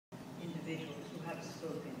have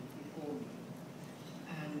spoken before me.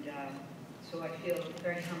 And so I feel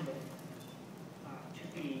very humble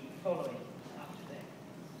to be following after them.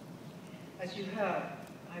 As you heard,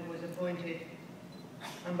 I was appointed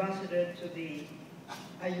ambassador to the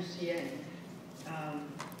IUCN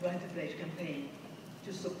Planted Pledge campaign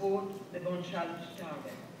to support the Bond Challenge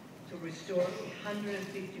target to restore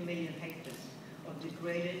 150 million hectares of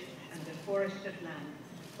degraded and deforested land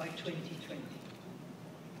by 2020.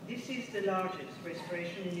 This is the largest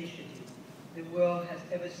restoration initiative the world has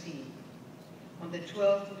ever seen. On the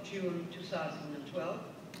 12th of June 2012,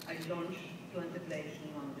 I launched Planted Pledge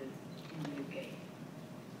in London, in the UK.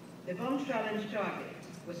 The Bond Challenge target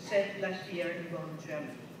was set last year in Bonn,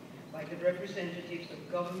 Germany, by the representatives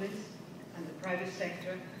of governments and the private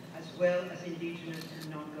sector, as well as indigenous and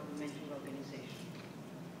non-governmental organizations.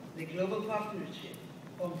 The Global Partnership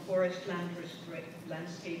on Forest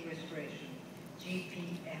Landscape Restoration,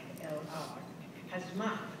 GPFLR, has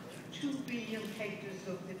mapped 2 billion hectares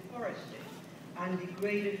of deforested and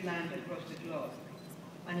degraded land across the globe,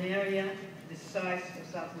 an area the size of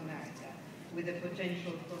South America with the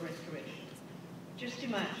potential for restoration. Just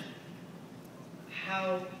imagine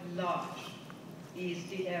how large is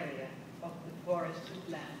the area of the forested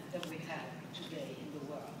land that we have today in the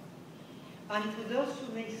world. And for those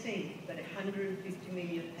who may think that 150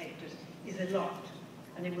 million hectares is a lot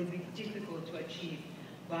and it will be difficult to achieve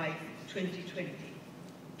by 2020,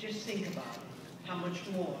 just think about how much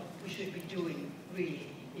more we should be doing, really,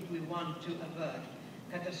 if we want to avert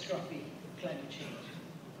catastrophic climate change.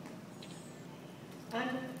 And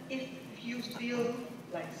if you feel,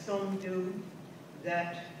 like some do,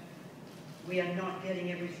 that we are not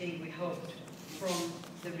getting everything we hoped from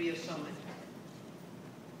the Rio summit,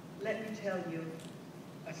 let me tell you,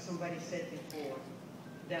 as somebody said before,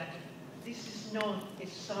 that this is not a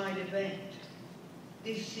side event.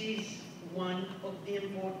 This is one of the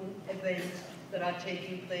important events that are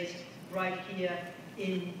taking place right here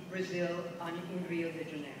in Brazil and in Rio de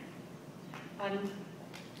Janeiro. And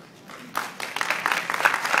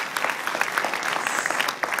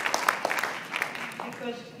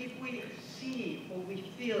because if we see or we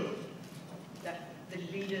feel that the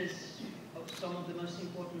leaders of some of the most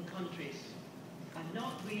important countries are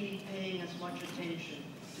not really paying as much attention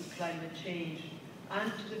to climate change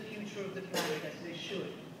and to the future of the planet as they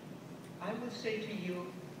should, I would say to you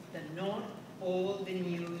that not all the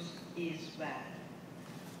news is bad.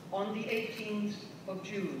 On the 18th of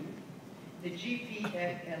June, the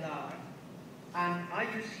GPFLR and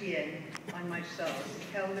IUCN and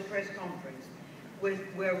myself held a press conference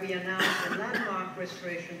where we announced a landmark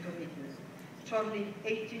restoration commitment totaling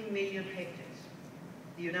 18 million hectares.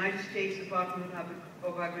 The United States Department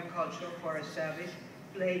of Agriculture Forest Service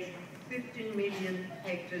pledged 15 million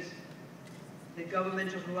hectares, the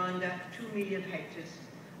government of Rwanda 2 million hectares,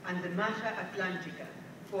 and the Mata Atlantica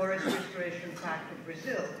Forest Restoration Pact of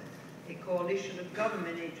Brazil, a coalition of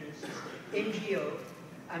government agencies, NGO,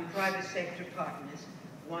 and private sector partners,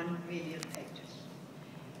 1 million hectares.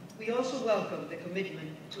 We also welcome the commitment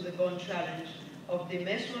to the Bond Challenge of the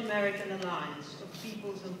Mesoamerican Alliance of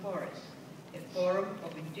Peoples and Forests, a forum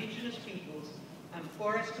of indigenous peoples and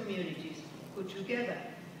forest communities who together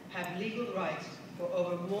have legal rights for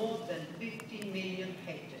over more than 15 million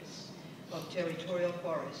hectares of territorial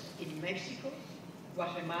forest in Mexico,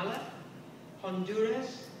 Guatemala,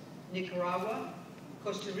 Honduras, Nicaragua,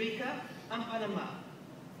 Costa Rica, and Panama.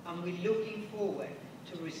 And we're looking forward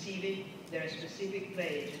to receiving their specific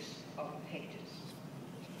pledges of hectares.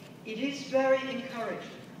 It is very encouraging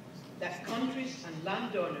that countries and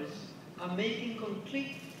landowners are making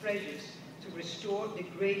complete pledges to restore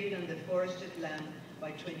degraded and deforested land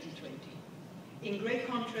by 2020. In great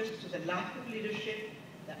contrast to the lack of leadership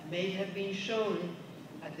that may have been shown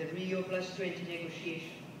at the Rio+20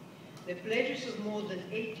 negotiation, the pledges of more than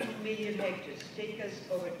 18 million hectares take us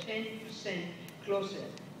over 10% closer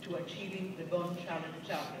to achieving the Bond Challenge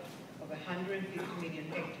target of 150 million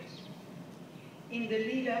hectares. In the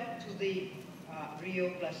lead up to the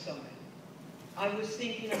Rio+ summit, I was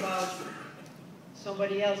thinking about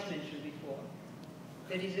somebody else mentioned before.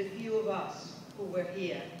 There is a few of us who were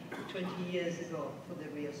here 20 years ago for the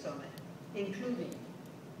Rio summit, including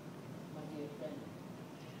my dear friend,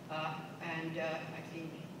 I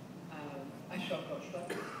think Ashok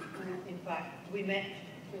Ghosh, who in fact we met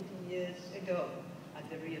 20 years ago at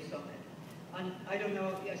the Rio summit. And I don't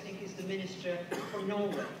know, I think it's the minister from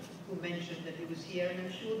Norway who mentioned that he was here, and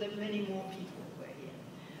I'm sure that many more people were here.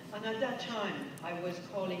 And at that time, I was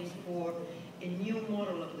calling for a new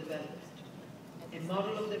model of development, a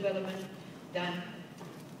model of development that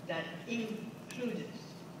included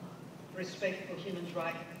respect for human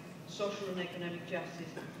rights, social and economic justice,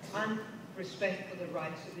 and respect for the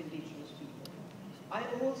rights of indigenous people. I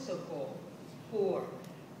also call for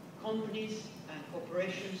companies and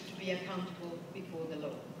corporations to be accountable before the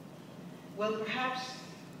law. Well, perhaps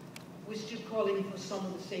we're still calling for some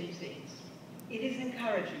of the same things. It is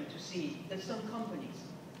encouraging to see that some companies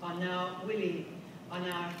are now willing and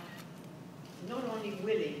are not only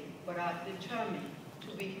willing, but are determined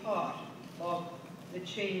to be part of the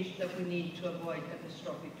change that we need to avoid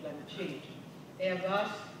catastrophic climate change. Airbus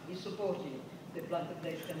is supporting the Plant a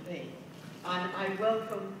Pledge campaign, and I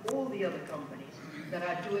welcome all the other companies that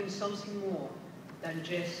are doing something more than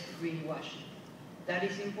just greenwashing. That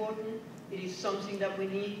is important, it is something that we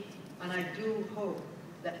need, and I do hope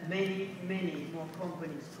that many, many more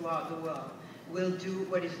companies throughout the world will do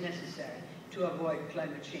what is necessary to avoid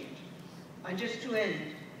climate change. And just to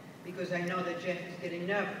end, because I know that Jeff is getting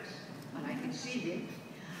nervous, and I can see him,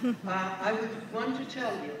 I would want to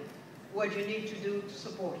tell you what you need to do to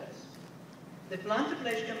support us. The Plant a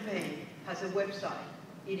Pledge campaign has a website.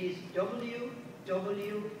 It is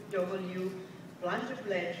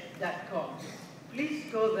www.plantapledge.com. Please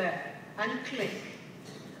go there and click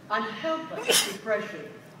and help us put pressure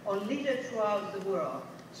on leaders throughout the world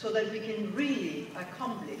so that we can really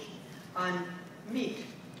accomplish and meet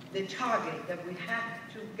the target that we have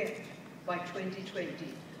to get by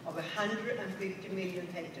 2020 of 150 million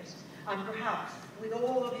hectares. And perhaps, with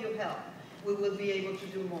all of your help, we will be able to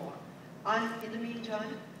do more. And in the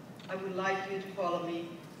meantime, I would like you to follow me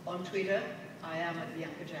on Twitter. I am at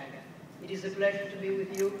Bianca Jagger. It is a pleasure to be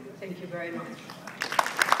with you. Thank you very much.